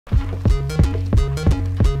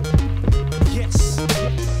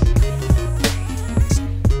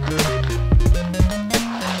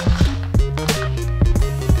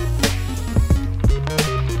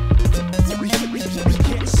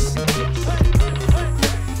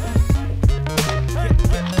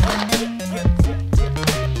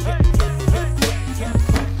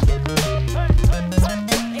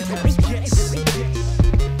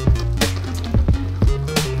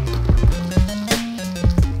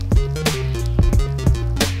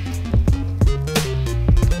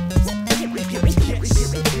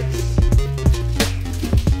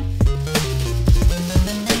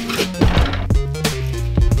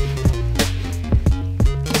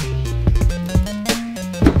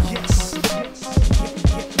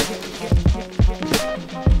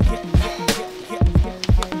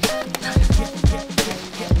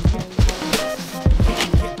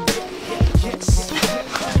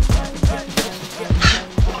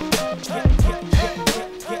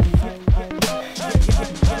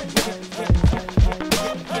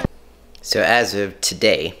So as of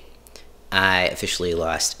today, I officially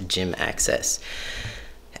lost gym access.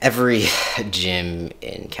 Every gym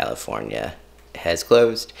in California has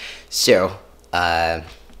closed. So,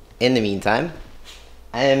 in the meantime,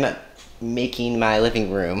 I'm making my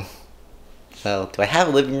living room. Well, do I have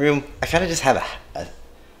a living room? I kind of just have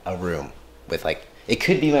a room with like, it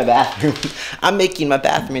could be my bathroom. I'm making my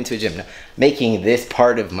bathroom into a gym. No, making this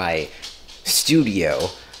part of my studio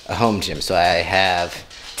a home gym. So I have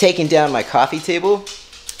taken down my coffee table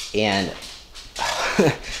and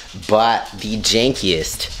bought the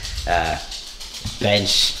jankiest bench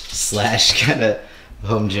slash kind of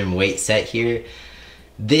home gym weight set here.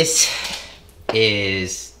 This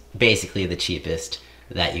is basically the cheapest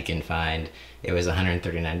that you can find. It was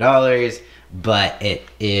 $139, but it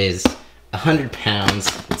is 100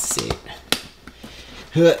 pounds. Let's see.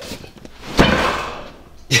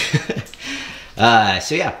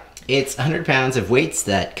 So yeah, it's 100 pounds of weights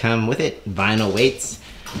that come with it, vinyl weights.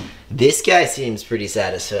 This guy seems pretty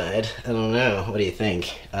satisfied. I don't know, what do you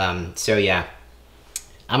think? So yeah,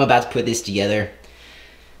 I'm about to put this together.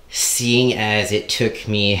 Seeing as it took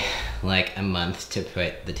me like a month to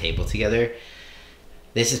put the table together,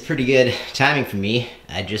 this is pretty good timing for me.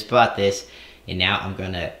 I just bought this and now I'm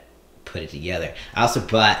gonna put it together. I also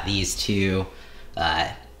bought these two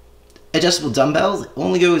adjustable dumbbells.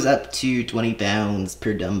 Only goes up to 20 pounds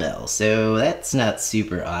per dumbbell, so that's not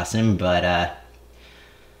super awesome, but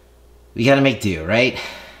we gotta make do, right?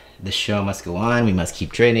 The show must go on. We must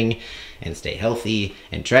keep training and stay healthy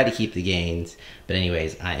and try to keep the gains. But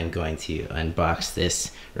anyways, I am going to unbox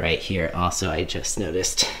this right here. Also, I just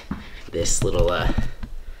noticed this little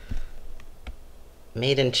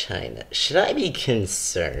made in China. Should I be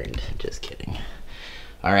concerned? Just kidding.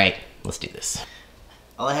 All right, let's do this.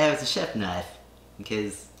 All I have is a chef knife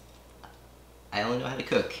because I only know how to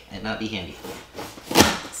cook and not be handy.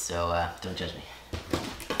 So don't judge me.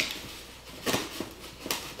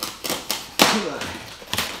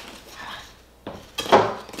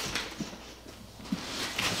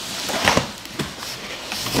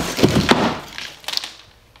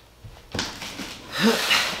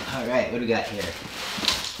 All right, what do we got here?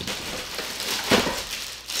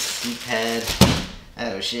 Seat pad.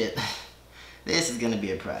 Oh shit. This is gonna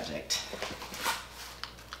be a project.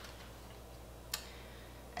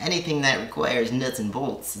 Anything that requires nuts and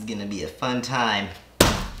bolts is gonna be a fun time.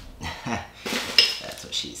 That's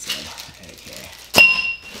what she said. Okay.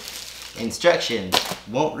 Instructions.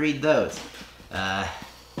 Won't read those. Blah,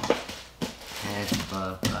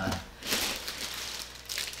 blah.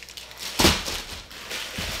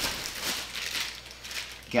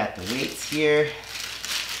 Got the weights here.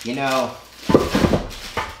 You know,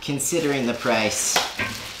 considering the price,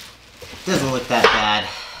 doesn't look that bad.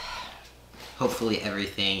 Hopefully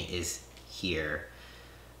everything is here.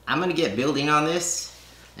 I'm gonna get building on this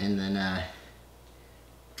and then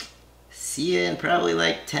see you in probably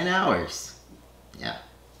like 10 hours. Yeah.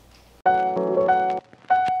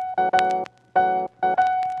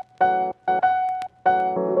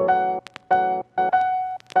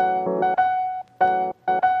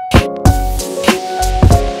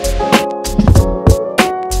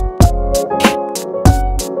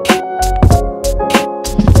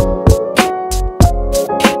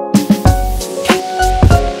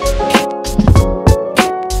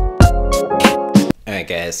 Alright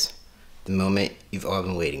guys, the moment you've all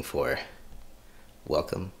been waiting for.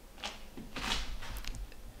 Welcome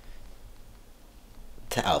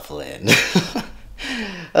to Alphaland.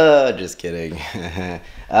 Oh, just kidding.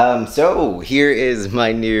 So here is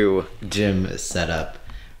my new gym setup.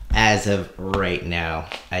 as of right now.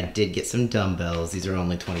 I did get some dumbbells. These are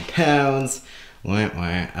only 20 pounds.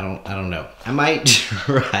 I don't know. I might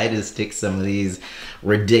try to stick some of these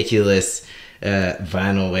ridiculous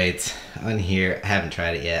vinyl weights on here. I haven't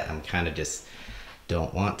tried it yet. I'm kind of just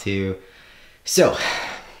don't want to. So,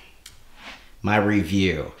 my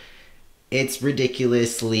review. It's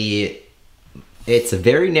ridiculously, it's a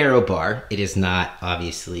very narrow bar. It is not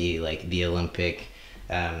obviously like the Olympic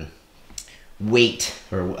weight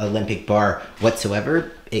or Olympic bar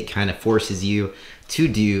whatsoever. It kind of forces you to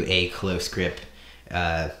do a close grip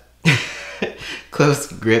close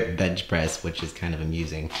grip bench press, which is kind of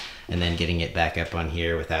amusing. And then getting it back up on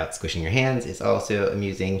here without squishing your hands is also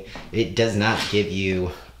amusing. It does not give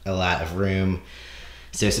you a lot of room.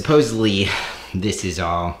 So supposedly this is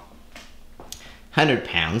all 100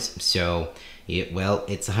 pounds. So, well,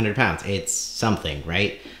 it's 100 pounds. It's something,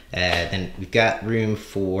 right? Then we've got room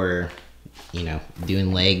for, you know,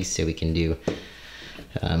 doing legs. So we can do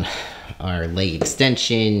our leg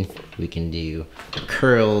extension. We can do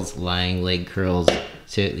curls, lying leg curls.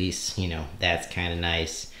 So at least, you know, that's kind of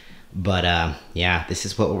nice. But yeah, this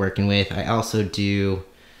is what we're working with. I also do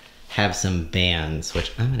have some bands,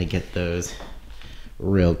 which I'm gonna get those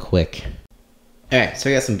real quick. All right, so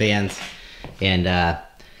I got some bands, and I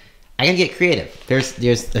gotta get creative.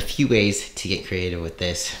 There's a few ways to get creative with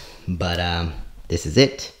this, but this is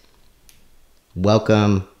it.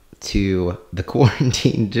 Welcome to the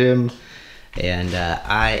quarantine gym, and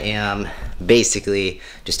I am basically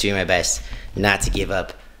just doing my best not to give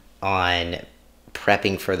up on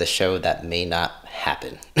prepping for the show that may not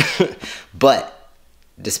happen. But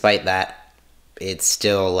despite that, it's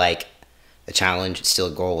still like a challenge, it's still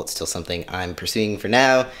a goal, it's still something I'm pursuing for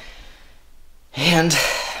now, and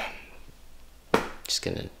just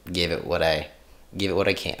gonna give it what I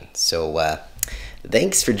can. So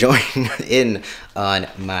thanks for joining in on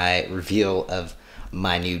my reveal of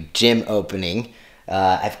my new gym opening.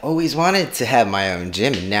 I've always wanted to have my own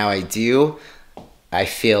gym, and now I do. I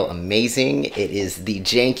feel amazing. It is the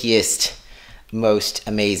jankiest, most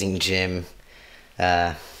amazing gym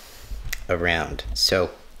around. So,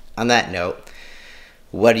 on that note,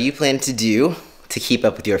 what do you plan to do to keep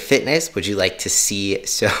up with your fitness? Would you like to see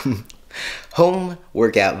some home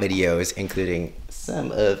workout videos, including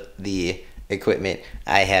some of the equipment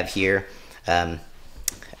I have here,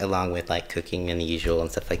 along with like cooking and the usual and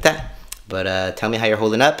stuff like that? But tell me how you're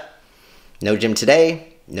holding up. No gym today.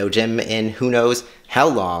 No gym in who knows how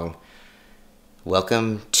long.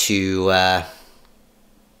 Welcome to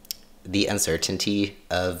the uncertainty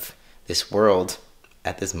of this world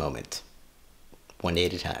at this moment. One day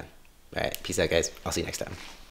at a time. All right, peace out, guys. I'll see you next time.